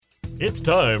It's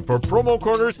time for Promo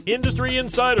Corner's Industry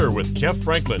Insider with Jeff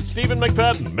Franklin, Stephen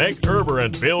McFadden, Meg Erber,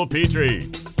 and Bill Petrie.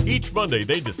 Each Monday,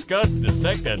 they discuss,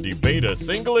 dissect, and debate a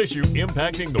single issue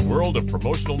impacting the world of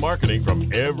promotional marketing from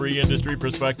every industry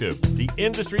perspective. The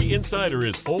Industry Insider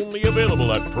is only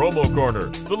available at Promo Corner,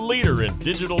 the leader in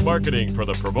digital marketing for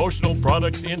the promotional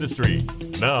products industry.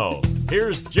 Now,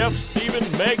 here's Jeff,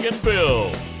 Stephen, Meg, and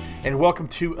Bill. And welcome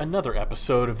to another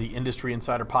episode of the Industry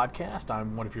Insider Podcast.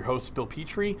 I'm one of your hosts, Bill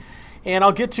Petrie, and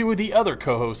I'll get to the other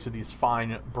co-hosts of these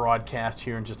fine broadcasts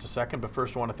here in just a second. But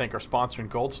first, I want to thank our sponsor,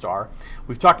 Gold Star.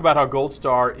 We've talked about how Gold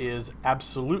Star is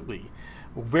absolutely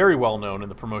very well known in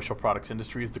the promotional products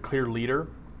industry as the clear leader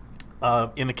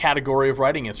in the category of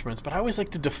writing instruments, but I always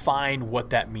like to define what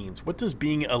that means. What does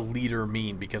being a leader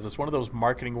mean? Because it's one of those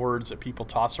marketing words that people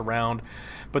toss around,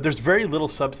 but there's very little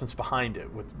substance behind it.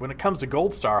 When it comes to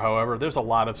Gold Star, however, there's a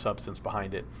lot of substance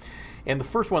behind it. And the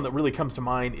first one that really comes to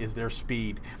mind is their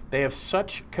speed. They have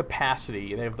such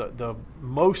capacity. They have the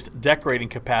most decorating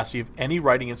capacity of any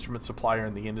writing instrument supplier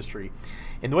in the industry.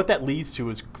 And what that leads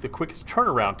to is the quickest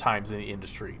turnaround times in the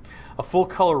industry. A full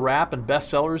color wrap and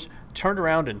bestsellers turned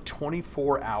around in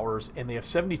 24 hours, and they have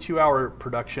 72-hour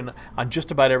production on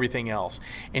just about everything else.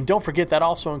 And don't forget, that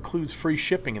also includes free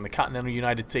shipping in the continental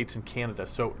United States and Canada.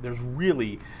 So there's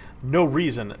really no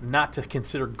reason not to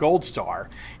consider Gold Star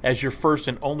as your first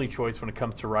and only choice when it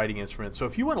comes to writing instruments. So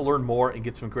if you want to learn more and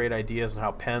get some great ideas on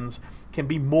how pens can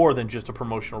be more than just a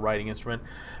promotional writing instrument,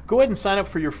 go ahead and sign up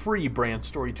for your free brand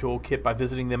story toolkit by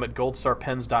visiting them at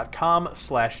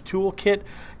goldstarpens.com/toolkit.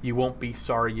 You won't be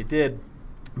sorry you did.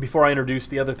 Before I introduce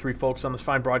the other three folks on this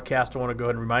fine broadcast, I want to go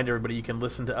ahead and remind everybody you can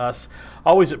listen to us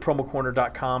always at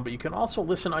promocorner.com, but you can also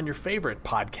listen on your favorite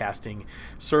podcasting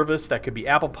service. That could be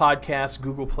Apple Podcasts,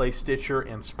 Google Play, Stitcher,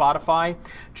 and Spotify.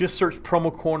 Just search Promo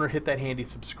Corner, hit that handy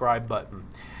subscribe button.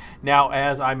 Now,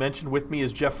 as I mentioned, with me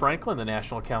is Jeff Franklin, the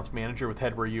National Accounts Manager with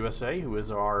Headwear USA, who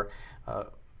is our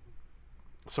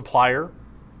supplier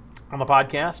on the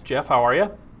podcast. Jeff, how are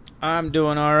you? I'm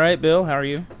doing all right, Bill. How are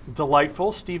you?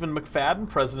 Delightful. Stephen McFadden,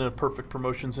 president of Perfect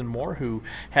Promotions and More, who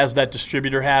has that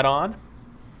distributor hat on.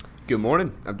 Good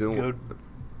morning. I'm doing good.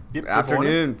 Yep,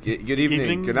 afternoon. Good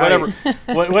evening. Good night.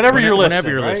 Whatever you're listening.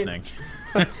 Whenever you're right? listening.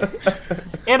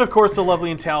 And of course, the lovely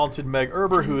and talented Meg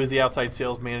Erber, who is the outside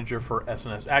sales manager for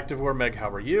S&S Activewear. Meg, how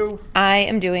are you? I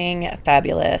am doing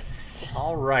fabulous.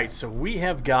 All right, so we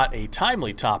have got a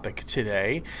timely topic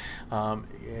today.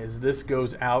 As this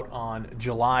goes out on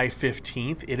July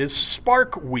 15th, it is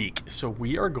Spark Week, so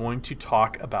we are going to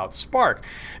talk about Spark.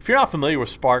 If you're not familiar with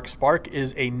Spark, Spark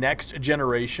is a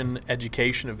next-generation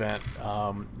education event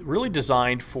really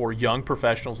designed for young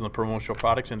professionals in the promotional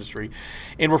products industry,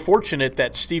 and we're fortunate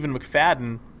that Stephen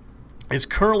McFadden is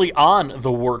currently on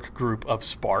the work group of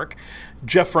Spark.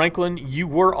 Jeff Franklin, you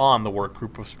were on the work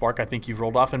group of Spark. I think you've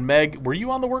rolled off. And Meg, were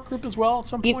you on the work group as well at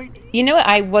some point? You know what?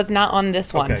 I was not on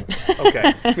this one.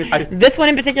 Okay. This one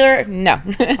in particular, no.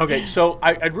 Okay, so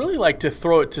I'd really like to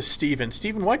throw it to Stephen.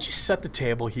 Stephen, why don't you set the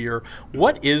table here?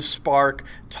 What is Spark?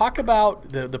 Talk about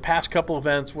the past couple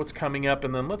events, what's coming up,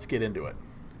 and then let's get into it.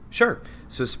 Sure.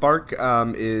 So Spark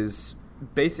is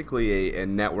basically a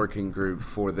networking group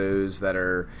for those that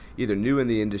are either new in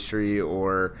the industry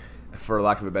or, for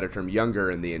lack of a better term,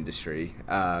 younger in the industry.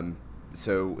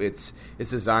 So it's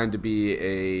designed to be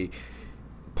a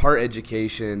part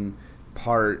education,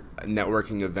 part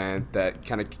networking event that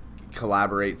kind of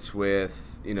collaborates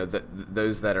with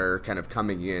those that are kind of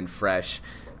coming in fresh.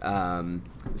 So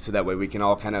that way we can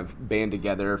all kind of band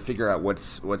together, figure out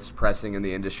what's pressing in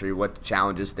the industry, what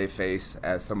challenges they face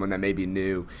as someone that may be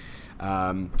new.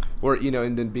 And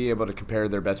then be able to compare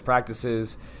their best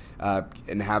practices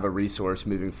and have a resource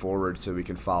moving forward so we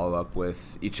can follow up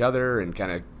with each other and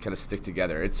kind of stick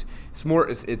together. It's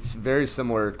very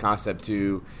similar concept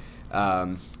to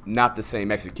not the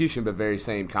same execution, but very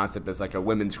same concept as like a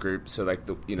women's group. So like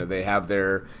they have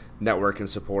their network and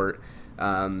support.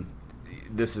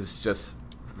 This is just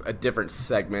a different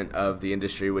segment of the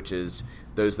industry, which is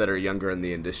those that are younger in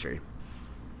the industry.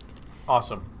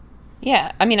 Awesome.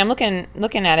 Yeah, I mean, I'm looking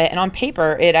at it, and on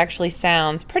paper, it actually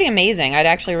sounds pretty amazing. I'd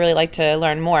actually really like to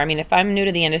learn more. I mean, if I'm new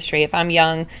to the industry, if I'm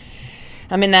young,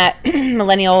 I'm in that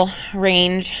millennial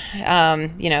range,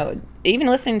 even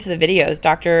listening to the videos,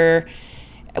 Dr.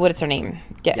 What is her name?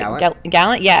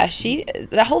 Gallant? Yeah,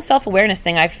 the whole self-awareness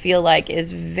thing I feel like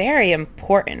is very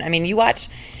important. I mean, you watch,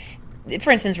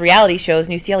 for instance, reality shows,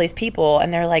 and you see all these people,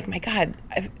 and they're like, my God,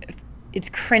 it's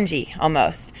cringy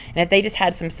almost. And if they just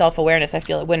had some self-awareness, I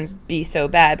feel it wouldn't be so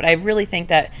bad. But I really think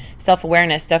that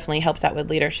self-awareness definitely helps out with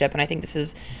leadership. And I think this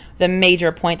is the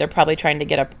major point they're probably trying to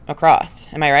get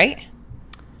across. Am I right?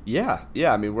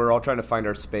 Yeah. I mean, we're all trying to find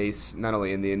our space, not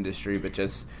only in the industry, but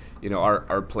just,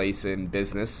 our place in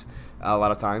business a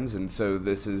lot of times. And so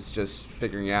this is just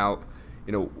figuring out,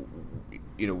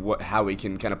 how we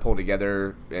can kind of pull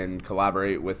together and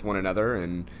collaborate with one another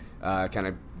and kind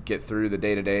of get through the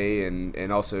day-to-day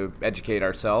and also educate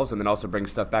ourselves and then also bring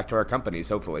stuff back to our companies,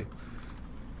 hopefully.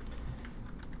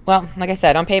 Well, like I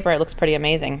said, on paper it looks pretty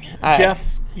amazing.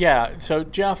 Jeff, so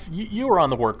Jeff, you were on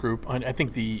the work group, I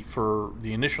think for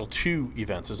the initial 2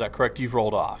 events. Is that correct? You've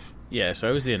rolled off. Yeah, so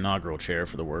I was the inaugural chair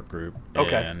for the work group.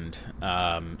 Okay. And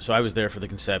so I was there for the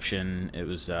conception. It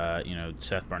was,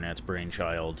 Seth Barnett's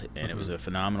brainchild, and it was a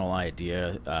phenomenal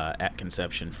idea at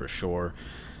conception for sure.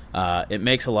 It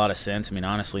makes a lot of sense. I mean,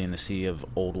 honestly, in the sea of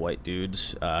old white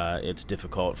dudes, it's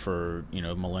difficult for,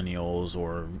 millennials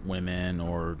or women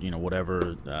or,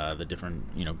 whatever the different,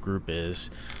 group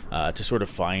is to sort of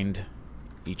find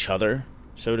each other,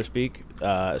 so to speak.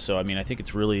 So, I mean, I think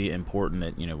it's really important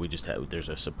that, we just have, there's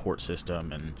a support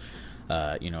system and,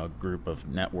 a group of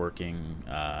networking,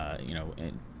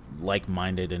 and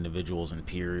like-minded individuals and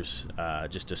peers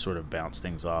just to sort of bounce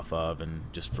things off of and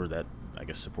just for that, I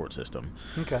guess, support system.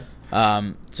 Okay.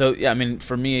 So yeah, I mean,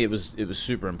 for me, it was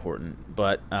super important.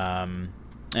 But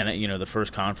the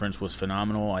first conference was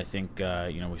phenomenal. I think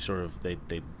we sort of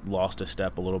they lost a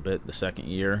step a little bit the second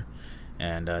year,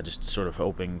 and just sort of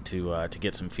hoping to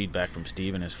get some feedback from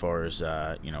Steven as far as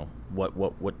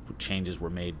what changes were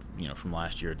made from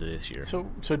last year to this year.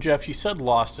 So Jeff, you said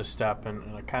lost a step,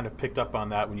 and I kind of picked up on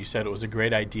that when you said it was a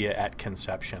great idea at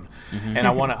conception, and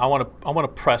I want to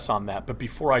press on that. But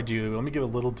before I do, let me give a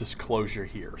little disclosure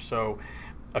here. So,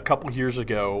 a couple years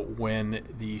ago, when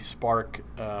the Spark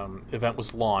event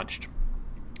was launched,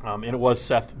 and it was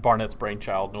Seth Barnett's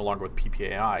brainchild, no longer with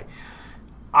PPAI.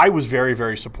 I was very,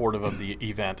 very supportive of the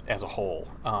event as a whole.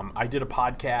 I did a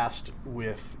podcast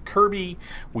with Kirby.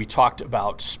 We talked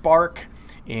about Spark,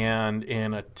 and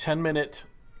in a 10-minute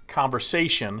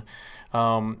conversation,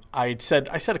 I said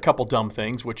a couple dumb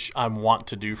things, which I want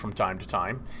to do from time to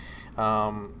time.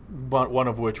 But one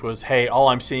of which was, hey, all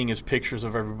I'm seeing is pictures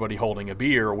of everybody holding a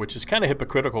beer, which is kind of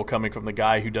hypocritical coming from the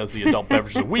guy who does the adult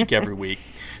beverages of the week every week.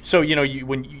 So,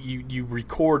 when you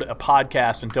record a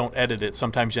podcast and don't edit it,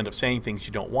 sometimes you end up saying things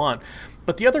you don't want.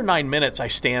 But the other 9 minutes I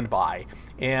stand by.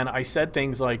 And I said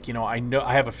things like,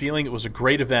 I have a feeling it was a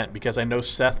great event because I know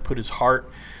Seth put his heart,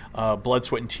 blood,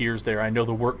 sweat, and tears there. I know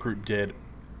the work group did.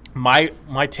 My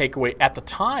takeaway at the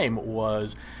time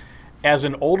was, as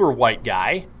an older white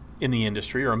guy in the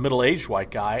industry, or a middle-aged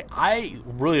white guy, I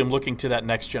really am looking to that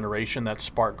next generation, that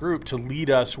Spark group, to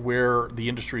lead us where the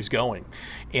industry is going.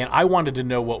 And I wanted to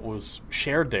know what was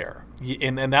shared there.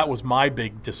 And that was my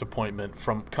big disappointment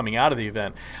from coming out of the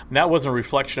event. And that wasn't a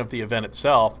reflection of the event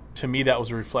itself. To me, that was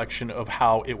a reflection of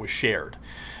how it was shared.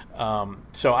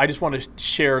 So I just want to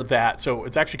share that. So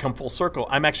it's actually come full circle.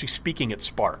 I'm actually speaking at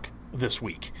Spark this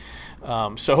week.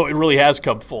 So it really has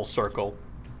come full circle.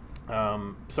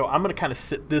 So I'm going to kind of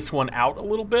sit this one out a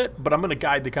little bit, but I'm going to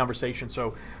guide the conversation.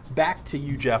 So back to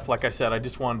you, Jeff. Like I said, I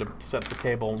just wanted to set the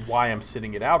table and why I'm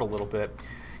sitting it out a little bit.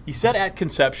 You said at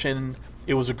conception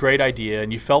it was a great idea,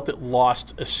 and you felt it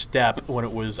lost a step when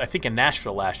it was, I think, in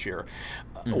Nashville last year.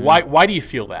 Mm-hmm. Why do you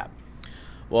feel that?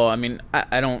 Well, I mean,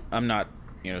 I'm not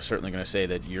certainly going to say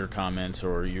that your comments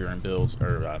or you and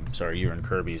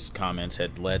Kirby's comments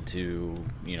had led to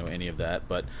any of that,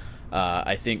 but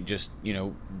I think just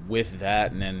with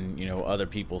that and then other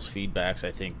people's feedbacks,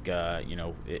 I think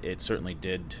it certainly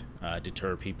did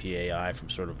deter PPAI from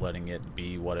sort of letting it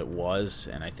be what it was,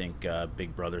 and I think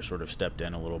Big Brother sort of stepped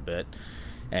in a little bit,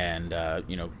 and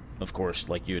of course,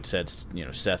 like you had said,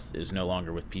 Seth is no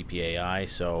longer with PPAI,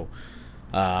 so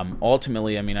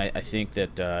ultimately, I mean, I think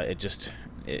that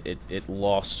it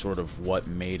lost sort of what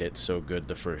made it so good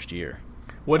the first year.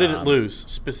 What did it lose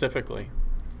specifically?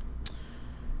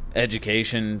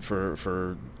 Education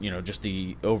for just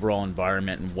the overall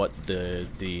environment and what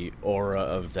the aura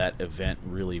of that event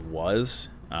really was.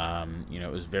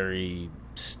 It was very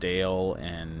stale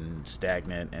and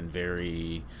stagnant and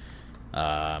very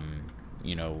let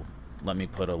me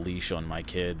put a leash on my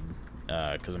kid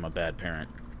because I'm a bad parent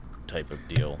type of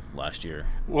deal last year.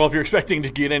 Well, if you're expecting to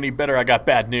get any better, I got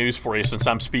bad news for you since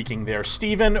I'm speaking there.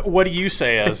 Steven, what do you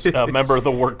say as a member of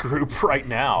the work group right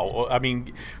now? I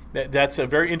mean, that's a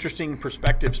very interesting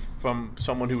perspective from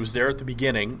someone who was there at the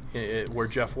beginning, where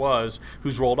Jeff was,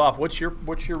 who's rolled off. What's your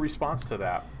response to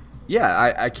that?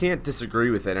 Yeah, I can't disagree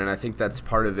with it, and I think that's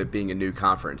part of it being a new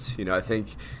conference. I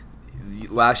think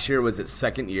last year was its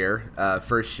second year.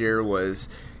 First year was,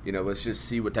 let's just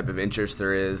see what type of interest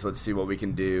there is. Let's see what we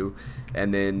can do.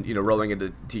 And then, rolling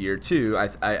into year two,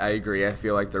 I agree. I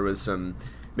feel like there was some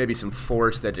maybe some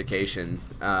forced education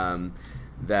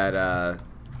that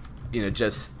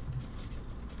just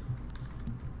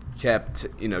kept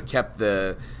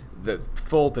the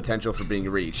full potential for being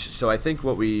reached. So I think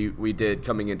what we did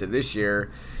coming into this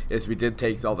year is we did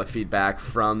take all the feedback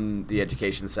from the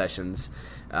education sessions,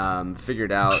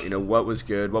 figured out what was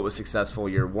good, what was successful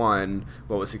year one,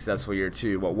 what was successful year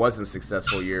two, what wasn't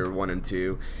successful year 1 and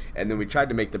 2, and then we tried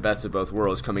to make the best of both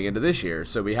worlds coming into this year.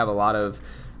 So we have a lot of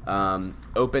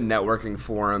open networking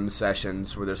forum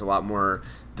sessions where there's a lot more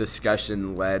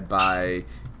discussion led by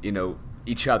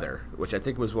each other, which I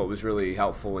think was what was really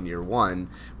helpful in year one,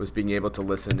 was being able to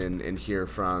listen and hear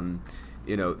from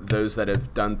those that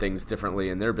have done things differently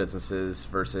in their businesses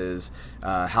versus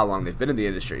how long they've been in the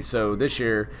industry. So this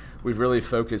year we've really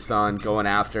focused on going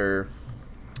after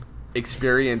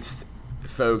experienced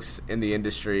folks in the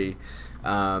industry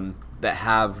that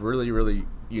have really, really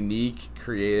unique,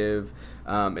 creative,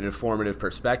 and informative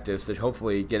perspectives that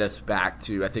hopefully get us back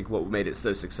to, I think, what made it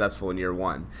so successful in year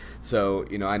one. So,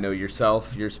 I know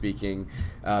yourself, you're speaking,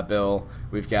 Bill.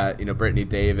 We've got, Brittany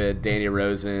David, Danny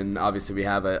Rosen. Obviously, we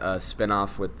have a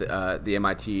spinoff with the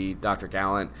MIT Dr.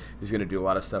 Gallant, who's going to do a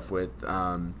lot of stuff with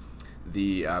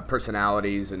the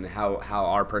personalities and how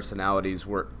our personalities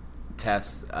work.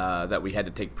 Tests that we had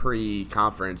to take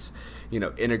pre-conference,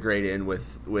 integrate in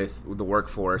with the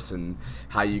workforce and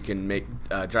how you can make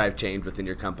drive change within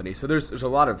your company. So there's a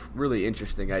lot of really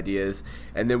interesting ideas,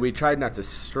 and then we tried not to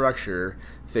structure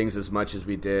things as much as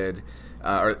we did,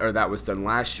 or that was done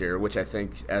last year, which I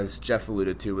think, as Jeff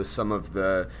alluded to, was some of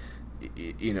the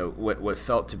what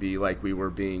felt to be like we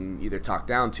were being either talked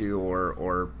down to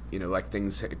or like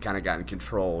things had kind of gotten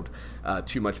controlled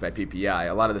too much by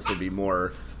PPI. A lot of this would be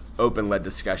more open-led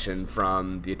discussion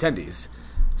from the attendees.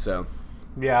 So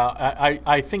yeah,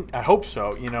 I hope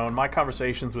so. In my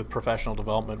conversations with professional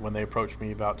development, when they approached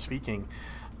me about speaking,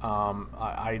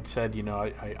 I'd said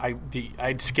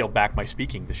I'd scaled back my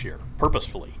speaking this year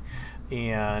purposefully.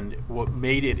 And what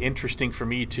made it interesting for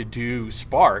me to do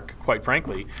Spark, quite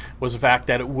frankly, was the fact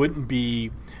that it wouldn't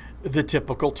be the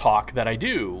typical talk that I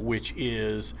do, which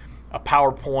is a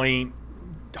PowerPoint.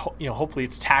 Hopefully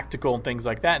it's tactical and things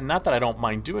like that. And not that I don't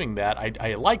mind doing that.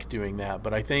 I like doing that.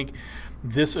 But I think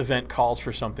this event calls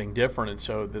for something different. And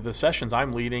so the sessions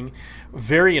I'm leading,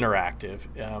 very interactive.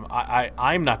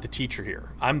 I'm not the teacher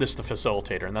here. I'm just the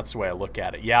facilitator, and that's the way I look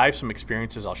at it. Yeah, I have some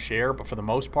experiences I'll share, but for the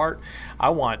most part, I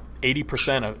want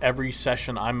 80% of every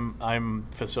session I'm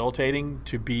facilitating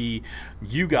to be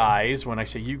you guys. When I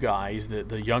say you guys,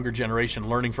 the younger generation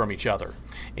learning from each other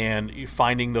and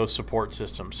finding those support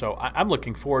systems. So I'm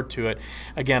looking forward to it.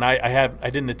 Again, I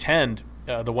didn't attend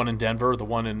the one in Denver, the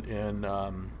one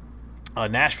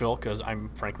in Nashville, because I'm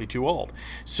frankly too old.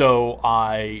 So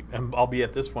I'll be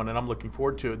at this one, and I'm looking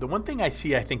forward to it. The one thing I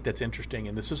think that's interesting,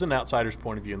 and this is an outsider's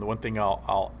point of view, and the one thing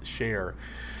I'll share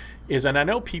is, and I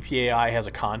know PPAI has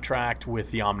a contract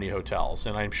with the Omni Hotels,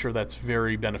 and I'm sure that's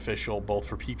very beneficial both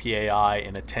for PPAI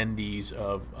and attendees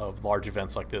of large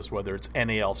events like this, whether it's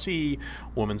NALC,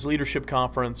 Women's Leadership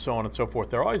Conference, so on and so forth.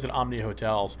 They're always at Omni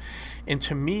Hotels. And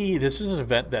to me, this is an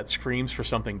event that screams for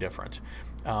something different.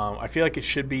 I feel like it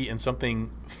should be in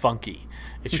something funky.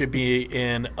 It should be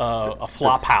in a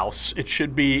flop house. It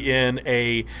should be in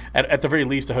at the very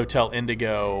least, a Hotel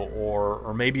Indigo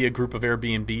or maybe a group of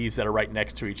Airbnbs that are right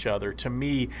next to each other. To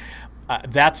me,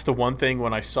 that's the one thing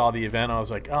when I saw the event, I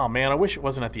was like, oh man, I wish it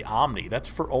wasn't at the Omni. That's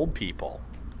for old people.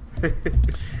 The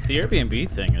Airbnb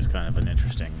thing is kind of an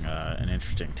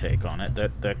interesting take on it.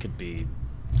 That could be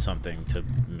something to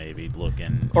maybe look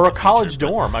in or a college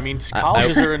dorm. I mean,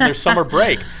 colleges are in their summer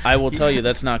break. I will tell you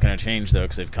that's not going to change though,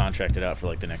 because they've contracted out for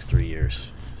like the next 3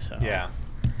 years. So yeah.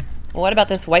 Well, what about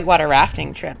this whitewater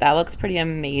rafting trip? That looks pretty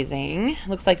amazing.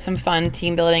 Looks like some fun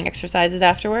team building exercises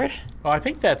afterward. Well, I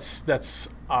think that's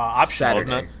optional.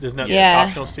 Saturday. Isn't that Yeah.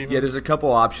 optional, Stephen? Yeah, there's a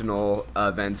couple optional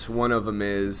events. One of them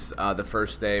is the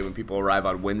first day when people arrive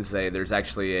on Wednesday. There's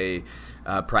actually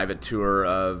a private tour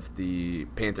of the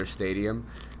Panther Stadium.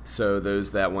 So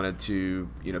those that wanted to,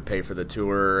 pay for the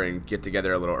tour and get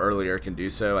together a little earlier can do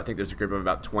so. I think there's a group of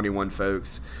about 21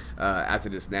 folks, as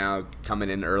it is now, coming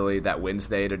in early that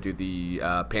Wednesday to do the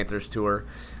Panthers tour.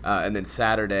 And then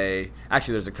Saturday,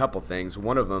 actually there's a couple things.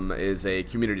 One of them is a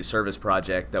community service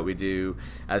project that we do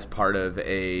as part of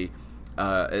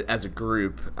as a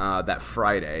group that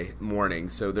Friday morning.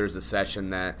 So there's a session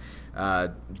that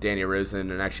Danny Rosen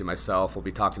and actually myself will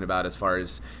be talking about as far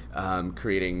as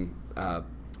creating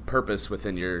purpose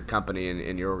within your company and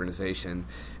in your organization,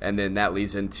 and then that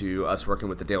leads into us working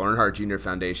with the Dale Earnhardt Jr.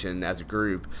 Foundation as a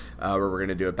group, where we're going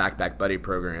to do a backpack buddy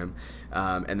program,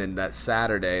 and then that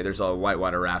Saturday there's a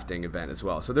whitewater rafting event as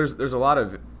well. So there's a lot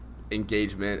of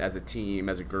engagement as a team,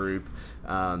 as a group,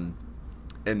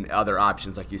 and other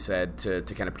options, like you said, to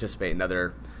kind of participate in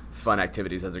other fun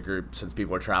activities as a group, since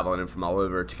people are traveling in from all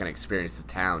over to kind of experience the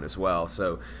town as well.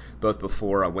 So both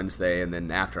before on Wednesday and then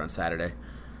after on Saturday.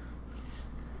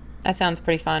 That sounds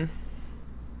pretty fun.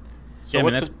 So yeah,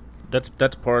 I mean,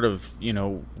 that's part of, you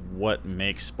know, what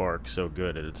makes Spark so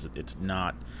good. It's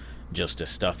not just a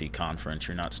stuffy conference.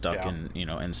 You're not stuck in, you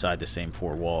know, inside the same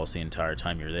four walls the entire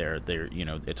time you're there. You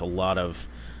know, it's a lot of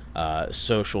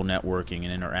social networking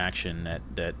and interaction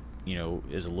that you know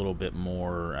is a little bit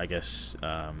more, I guess,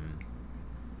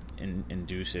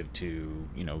 inducive to,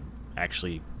 you know,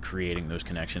 actually creating those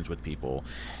connections with people.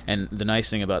 And the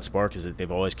nice thing about Spark is that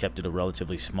they've always kept it a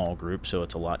relatively small group, so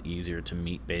it's a lot easier to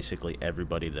meet basically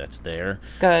everybody that's there.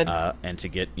 Good. And to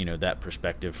get, you know, that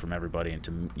perspective from everybody and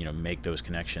to, you know, make those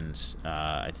connections.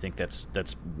 I think that's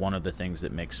one of the things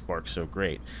that makes Spark so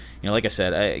great. You know, like I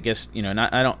said, I guess, you know, and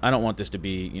I don't want this to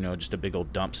be, you know, just a big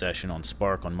old dump session on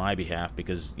Spark on my behalf,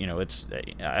 because, you know,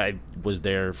 I was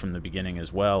there from the beginning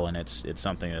as well, and it's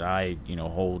something that I, you know,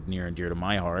 hold near and dear to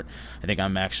my heart. I think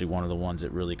I'm actually one of the ones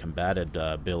that really combated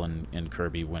Bill and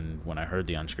Kirby when I heard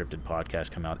the Unscripted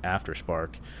podcast come out after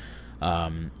Spark.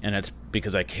 And it's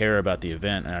because I care about the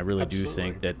event, and I really do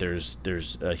think that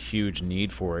there's a huge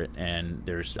need for it, and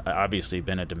there's obviously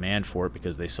been a demand for it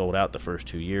because they sold out the first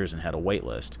 2 years and had a wait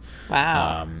list.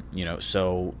 Wow. You know,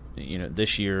 so, you know,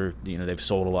 this year, you know, they've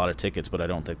sold a lot of tickets, but I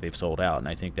don't think they've sold out, and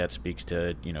I think that speaks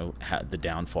to, you know, the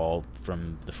downfall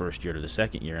from the first year to the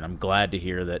second year. And I'm glad to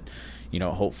hear that, you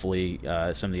know, hopefully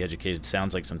some of the educated,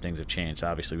 sounds like some things have changed.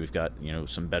 Obviously, we've got, you know,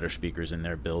 some better speakers in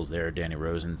there. Bill's there, Danny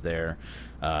Rosen's there,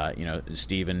 you know,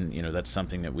 Steven, you know, that's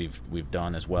something that we've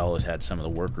done, as well as had some of the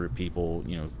work group people,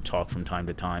 you know, talk from time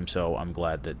to time. So I'm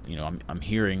glad that, you know, I'm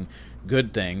hearing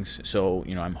good things. So,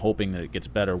 you know, I'm hoping that it gets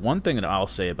better. One thing that I'll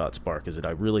say about Spark is that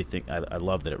I really think I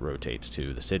love that it rotates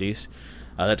to the cities.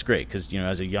 That's great because, you know,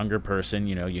 as a younger person,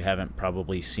 you know, you haven't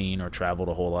probably seen or traveled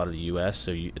a whole lot of the U.S.,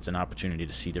 so it's an opportunity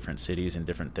to see different cities and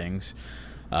different things.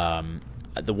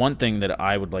 The one thing that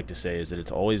I would like to say is that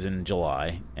it's always in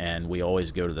July, and we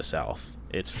always go to the South.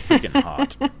 It's freaking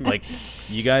hot. Like,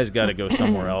 you guys got to go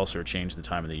somewhere else or change the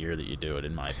time of the year that you do it,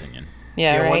 in my opinion.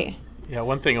 Yeah, right.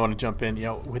 One thing I want to jump in, you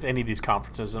know, with any of these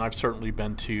conferences, and I've certainly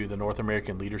been to the North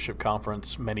American Leadership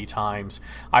Conference many times.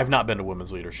 I've not been to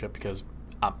Women's Leadership because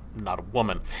I'm not a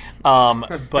woman.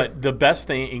 But the best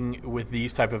thing with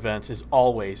these type of events is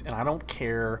always, and I don't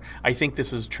care, I think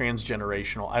this is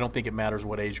transgenerational. I don't think it matters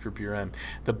what age group you're in.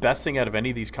 The best thing out of any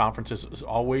of these conferences is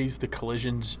always the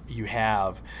collisions you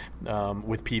have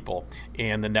with people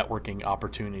and the networking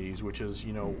opportunities, which is,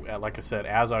 you know, like I said,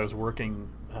 as I was working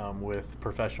with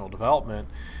professional development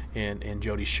and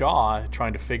Jody Shaw,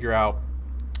 trying to figure out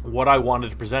what I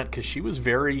wanted to present, because she was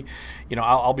very, you know,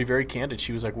 I'll be very candid.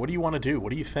 She was like, what do you want to do?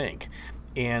 What do you think?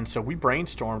 And so we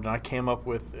brainstormed, and I came up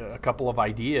with a couple of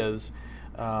ideas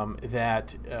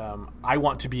that I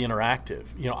want to be interactive.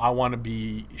 You know, I want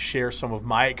to share some of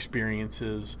my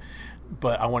experiences,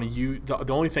 but I want to use,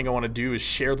 the only thing I want to do is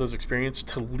share those experiences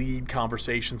to lead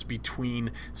conversations between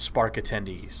Spark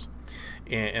attendees.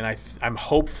 And I'm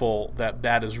hopeful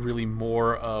that is really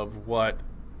more of what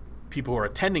people who are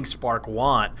attending Spark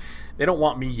want. They don't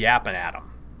want me yapping at them.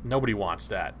 Nobody wants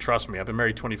that. Trust me, I've been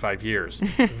married 25 years.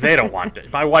 They don't want that.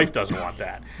 My wife doesn't want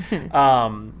that.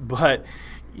 But,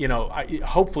 you know,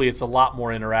 hopefully it's a lot more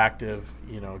interactive,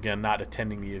 you know, again, not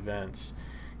attending the events.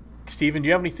 Stephen, do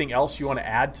you have anything else you want to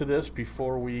add to this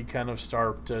before we kind of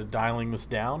start dialing this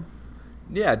down?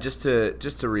 Yeah, just to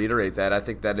reiterate that, I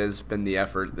think that has been the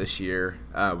effort this year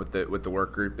with the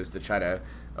work group, is to try to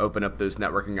open up those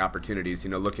networking opportunities. You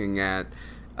know, looking at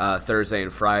Thursday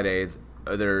and Friday,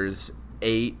 there's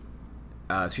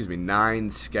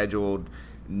 9 scheduled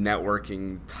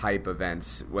networking type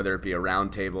events, whether it be a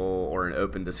roundtable or an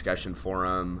open discussion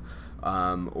forum,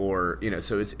 or, you know,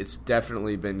 so it's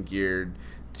definitely been geared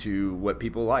to what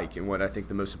people like and what I think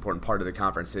the most important part of the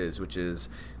conference is, which is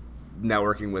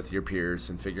networking with your peers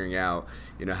and figuring out,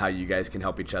 you know, how you guys can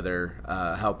help each other,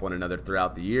 help one another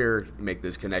throughout the year, make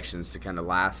those connections to kind of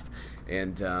last,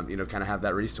 and you know, kind of have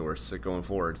that resource going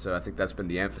forward. So I think that's been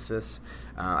the emphasis.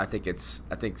 I think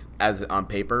as on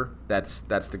paper, that's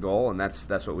the goal, and that's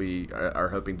what we are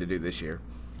hoping to do this year.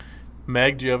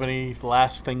 Meg, do you have any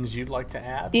last things you'd like to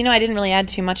add? You know, I didn't really add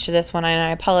too much to this one, and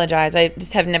I apologize. I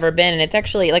just have never been, and it's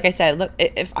actually, like I said, look,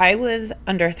 if I was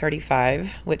under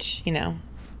 35, which, you know,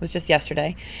 was just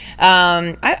yesterday.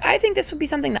 I think this would be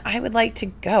something that I would like to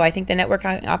go. I think the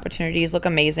networking opportunities look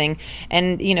amazing.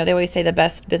 And, they always say the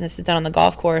best business is done on the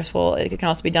golf course. Well, it can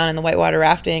also be done in the whitewater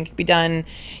rafting. It can be done,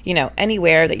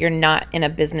 anywhere that you're not in a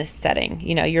business setting.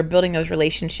 You're building those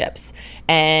relationships.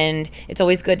 And it's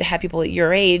always good to have people at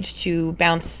your age to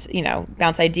bounce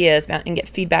ideas and get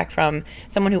feedback from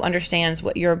someone who understands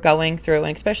what you're going through.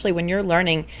 And especially when you're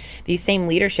learning these same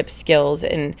leadership skills,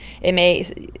 and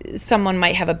someone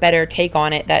might have a better take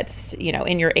on it that's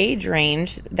in your age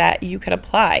range that you could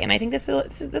apply. And I think this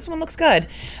one looks good.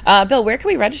 Bill, where can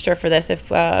we register for this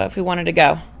if we wanted to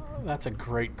go? That's a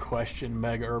great question,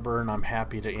 Meg Erber, and I'm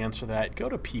happy to answer that. Go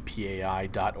to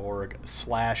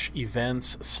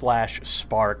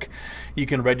ppai.org/events/spark. You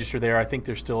can register there. I think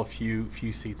there's still a few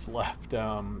seats left.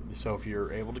 So if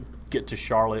you're able to get to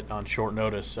Charlotte on short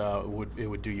notice, it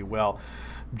would do you well.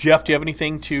 Jeff, do you have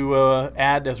anything to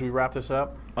add as we wrap this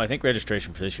up? I think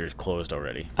registration for this year is closed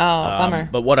already. Oh, bummer.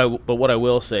 But what I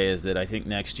will say is that I think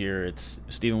next year it's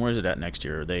Stephen. Where is it at next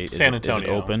year? San Antonio. Is it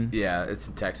open? Yeah, it's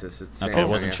in Texas. It's San Okay, I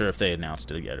Antonio. wasn't sure if they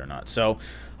announced it yet or not. So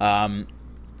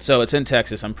it's in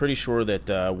Texas. I'm pretty sure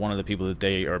that one of the people that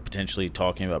they are potentially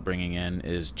talking about bringing in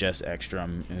is Jess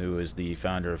Ekstrom, who is the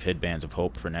founder of Headbands of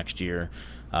Hope for next year.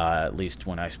 At least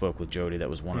when I spoke with Jody, that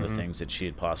was one of the things that she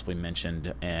had possibly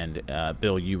mentioned. And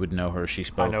Bill, you would know her. She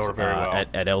spoke I know her very well.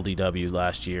 at LDW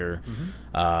last year.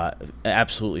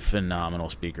 Absolutely phenomenal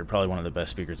speaker. Probably one of the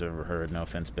best speakers I've ever heard. No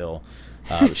offense, Bill.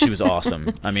 She was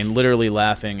awesome. I mean, literally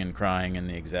laughing and crying in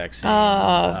the exact same,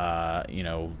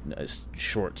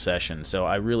 short session. So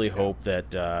I really hope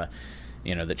that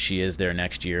that she is there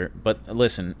next year. But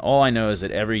listen, all I know is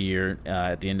that every year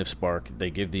at the end of Spark,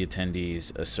 they give the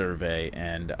attendees a survey,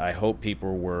 and I hope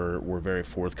people were very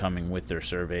forthcoming with their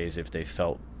surveys if they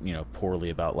felt poorly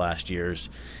about last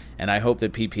year's. And I hope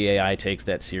that PPAI takes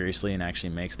that seriously and actually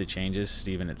makes the changes.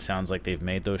 Stephen, it sounds like they've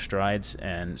made those strides,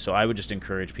 and so I would just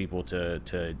encourage people to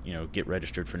get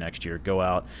registered for next year. Go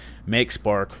out, make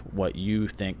Spark what you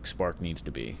think Spark needs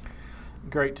to be.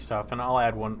 Great stuff, and I'll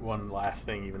add one last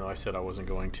thing, even though I said I wasn't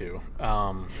going to.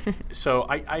 So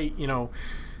I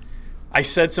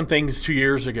said some things 2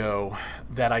 years ago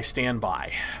that I stand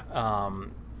by.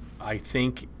 I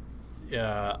think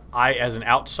I, as an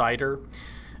outsider,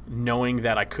 knowing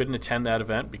that I couldn't attend that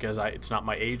event because it's not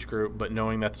my age group, but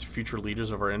knowing that's future leaders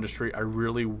of our industry, I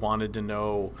really wanted to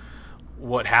know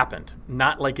what happened.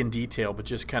 Not like in detail, but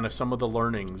just kind of some of the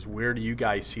learnings. Where do you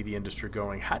guys see the industry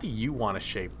going? How do you want to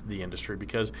shape the industry?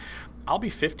 Because I'll be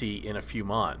 50 in a few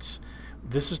months.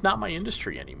 This is not my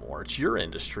industry anymore. It's your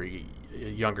industry,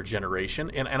 younger generation.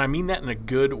 And I mean that in a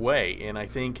good way. And I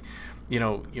think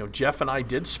Jeff and I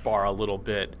did spar a little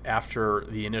bit after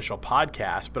the initial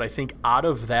podcast, but I think out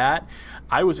of that,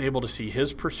 I was able to see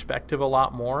his perspective a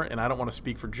lot more, and I don't want to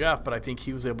speak for Jeff, but I think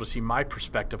he was able to see my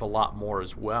perspective a lot more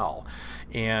as well.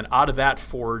 And out of that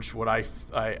forged what I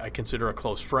consider a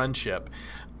close friendship.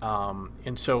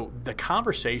 And so the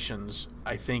conversations,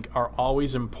 I think, are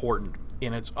always important,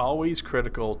 and it's always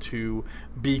critical to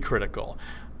be critical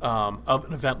of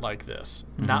an event like this.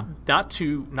 Not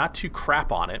to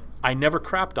crap on it. I never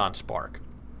crapped on Spark.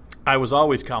 I was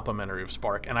always complimentary of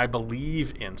Spark, and I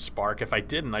believe in Spark. If I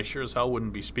didn't, I sure as hell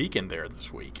wouldn't be speaking there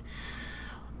this week.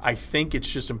 I think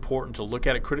it's just important to look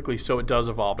at it critically so it does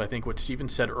evolve. I think what Stephen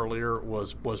said earlier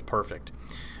was perfect.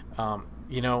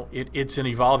 It's an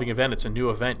evolving event. It's a new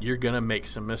event. You're going to make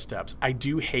some missteps. I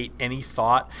do hate any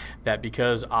thought that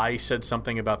because I said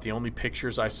something about the only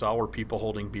pictures I saw were people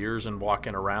holding beers and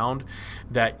walking around,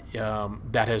 that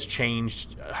has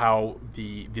changed how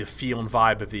the feel and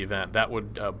vibe of the event. That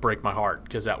would break my heart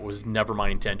because that was never my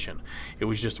intention. It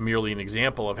was just merely an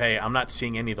example of, hey, I'm not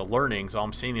seeing any of the learnings. All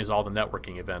I'm seeing is all the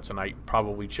networking events, and I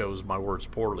probably chose my words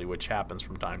poorly, which happens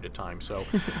from time to time. So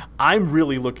I'm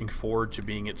really looking forward to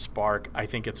being at Spark. I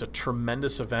think it's a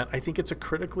tremendous event. I think it's a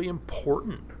critically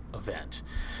important event.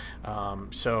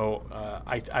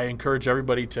 I encourage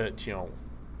everybody to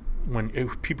when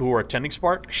people who are attending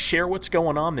Spark, share what's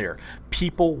going on there.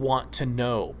 People want to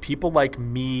know. People like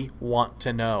me want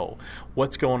to know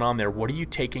what's going on there. What are you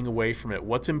taking away from it?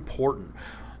 What's important?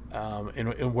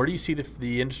 And where do you see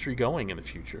the industry going in the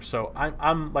future? So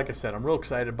I'm like I said, I'm real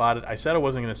excited about it. I said I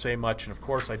wasn't going to say much, and of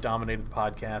course I dominated the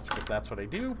podcast because that's what I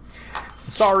do.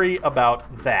 Sorry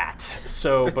about that.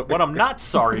 But what I'm not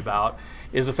sorry about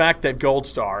is the fact that Gold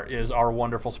Star is our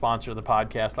wonderful sponsor of the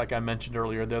podcast. Like I mentioned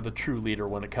earlier, they're the true leader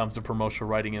when it comes to promotional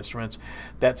writing instruments.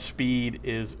 That speed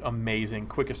is amazing.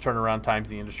 Quickest turnaround times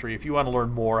in the industry. If you want to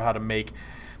learn more how to make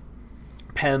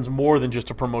pen's more than just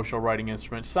a promotional writing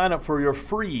instrument. Sign up for your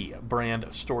free brand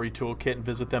story toolkit and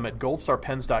visit them at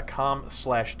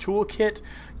goldstarpens.com/toolkit.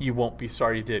 You won't be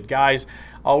sorry you did. Guys,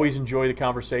 always enjoy the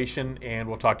conversation, and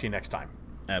we'll talk to you next time.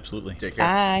 Absolutely. Take care.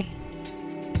 Bye.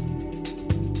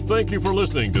 Thank you for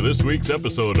listening to this week's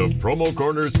episode of Promo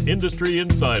Corner's Industry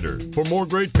Insider. For more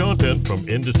great content from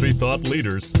industry thought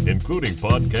leaders, including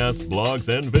podcasts, blogs,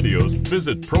 and videos,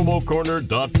 visit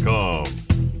promocorner.com.